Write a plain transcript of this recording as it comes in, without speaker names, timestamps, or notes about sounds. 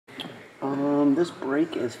This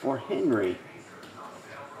break is for Henry.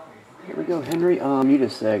 Here we go, Henry. You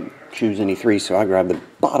just said choose any three, so I grabbed the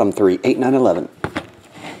bottom three, 8, 9, 11.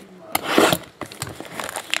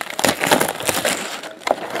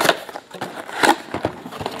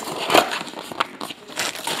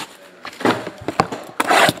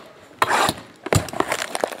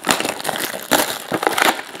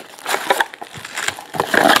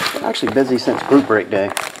 Actually busy since group break day.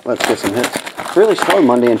 Let's get some hits. Really slow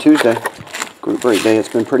Monday and Tuesday. Group break day, it's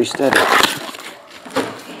been pretty steady.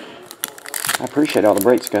 I appreciate all the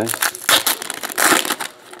breaks, guys.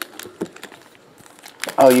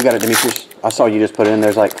 Oh, you got it, Demetrius. I saw you just put it in.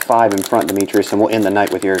 There's like 5 in front, Demetrius, and we'll end the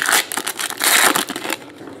night with yours.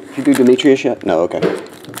 Did you do Demetrius yet? No, okay.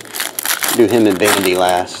 Do him and Vandy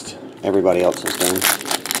last. Everybody else is done.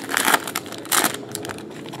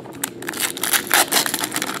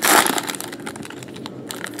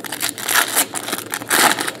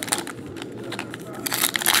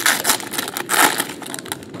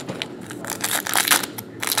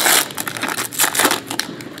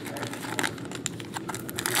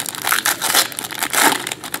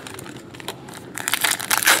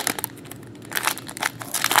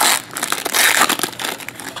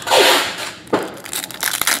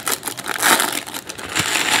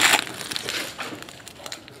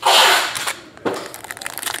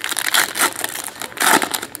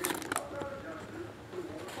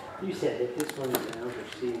 You said that this one is an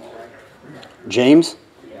overseas, right? James?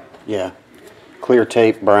 Yeah. Yeah. Clear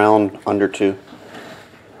tape, brown, under 2.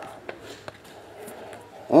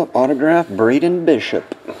 Oh, autograph, Braden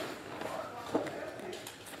Bishop.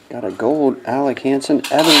 Got a gold, Alec Hansen.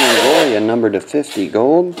 Evan Longoria, number to 50,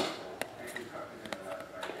 gold.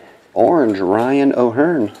 Orange, Ryan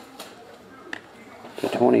O'Hearn to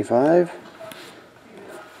 25.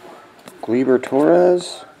 Gleyber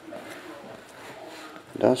Torres.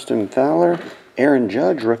 Dustin Fowler. Aaron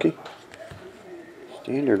Judge, rookie.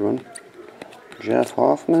 Standard one. Jeff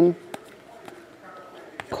Hoffman.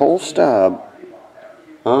 Cole Staub.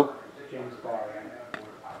 Huh?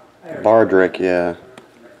 Bardrick, yeah.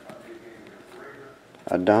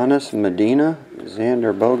 Adonis Medina.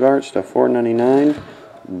 Xander Bogaerts to 499.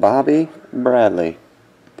 Bobby Bradley.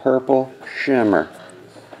 Purple Shimmer.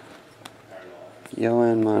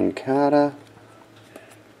 Yoan Moncada.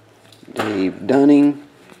 Dave Dunning.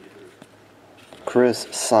 Chris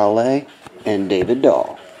Saleh. And David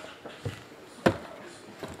Dahl.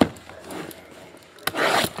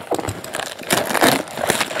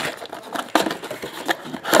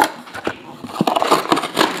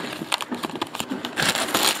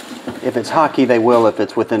 If it's hockey, they will if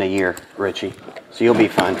it's within a year, Richie. So you'll be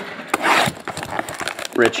fine.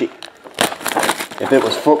 Richie. If it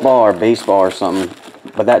was football or baseball or something,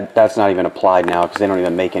 but that's not even applied now because they don't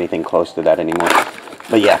even make anything close to that anymore.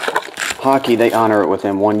 But yeah, hockey, they honor it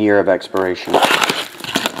within 1 year of expiration.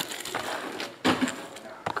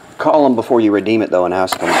 Call them before you redeem it, though, and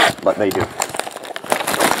ask them, but they do.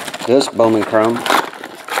 This Bowman Chrome,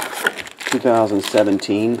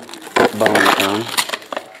 2017 Bowman Chrome.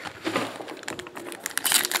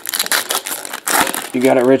 You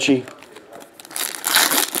got it, Richie?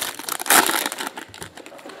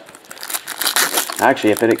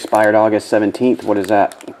 Actually, if it expired August 17th, what is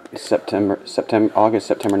that? August,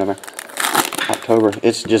 September, November, October.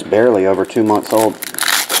 It's just barely over 2 months old.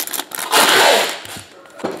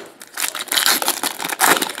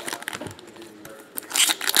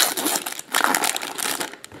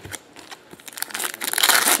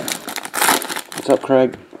 What's up,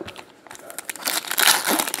 Craig?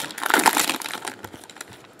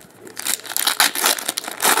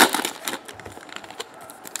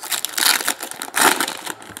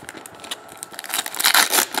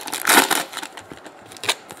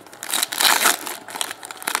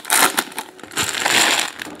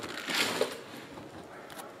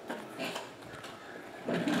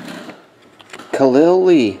 Khalil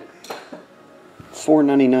Lee,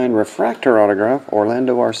 $4.99 refractor autograph,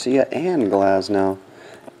 Orlando Arcia and Glasnow.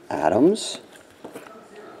 Adams,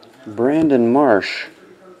 Brandon Marsh,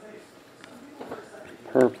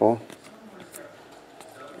 purple,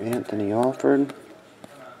 Anthony Alford,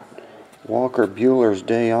 Walker Bueller's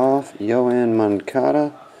Day Off, Yoan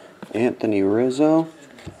Moncada, Anthony Rizzo,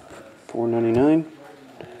 $4.99,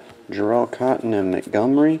 Jarrell Cotton and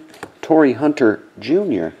Montgomery, Torrey Hunter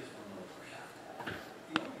Jr.,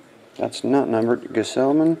 that's not numbered.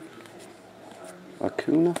 Gesellman.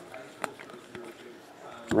 Acuna.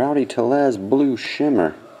 Rowdy Tellez Blue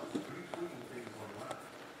Shimmer.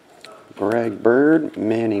 Greg Bird.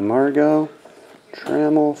 Manny Margot.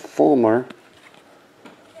 Trammell Fulmer.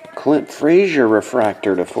 Clint Frazier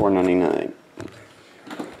refractor to $4.99.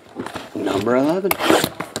 Number 11.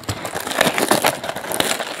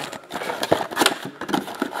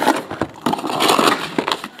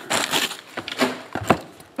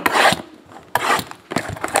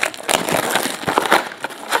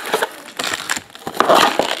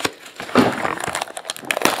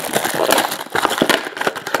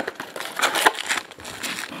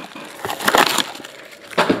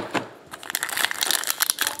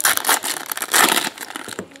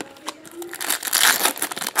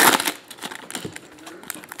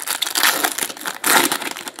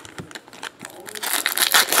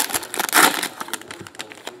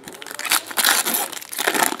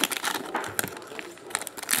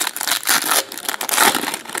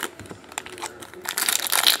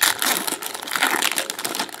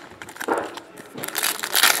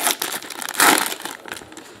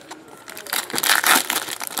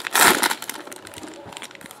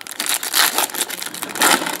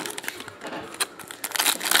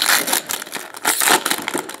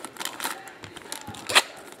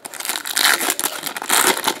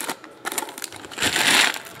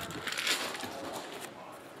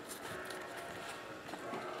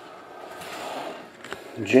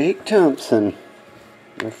 Jake Thompson,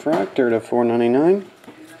 refractor to 499.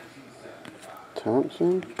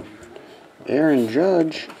 Thompson, Aaron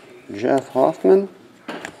Judge, Jeff Hoffman,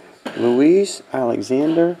 Luis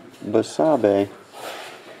Alexander Basabe,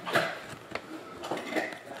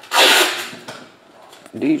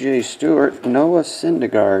 DJ Stewart, Noah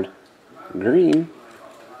Syndergaard, green,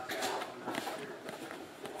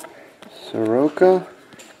 Soroka,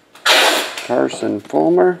 Carson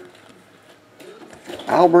Fulmer,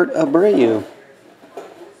 Albert Abreu,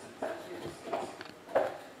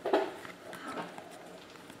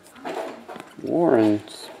 Warren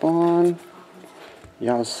Spahn,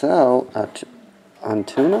 Yasel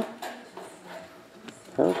Antuna,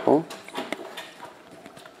 purple,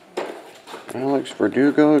 Alex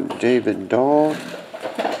Verdugo, David Dahl,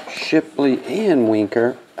 Shipley and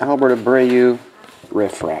Winker, Albert Abreu,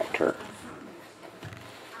 refractor.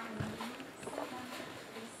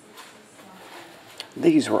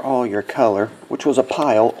 These were all your color, which was a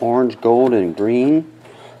pile: orange, gold, and green,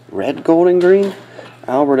 red, gold, and green.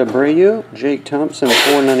 Albert Abreu, Jake Thompson,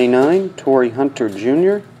 $4.99. Torrey Hunter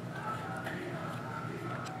Jr.,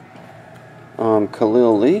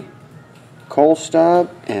 Khalil Lee, Cole Staub,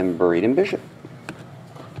 and Braden Bishop.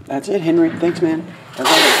 That's it, Henry. Thanks, man. As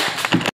always.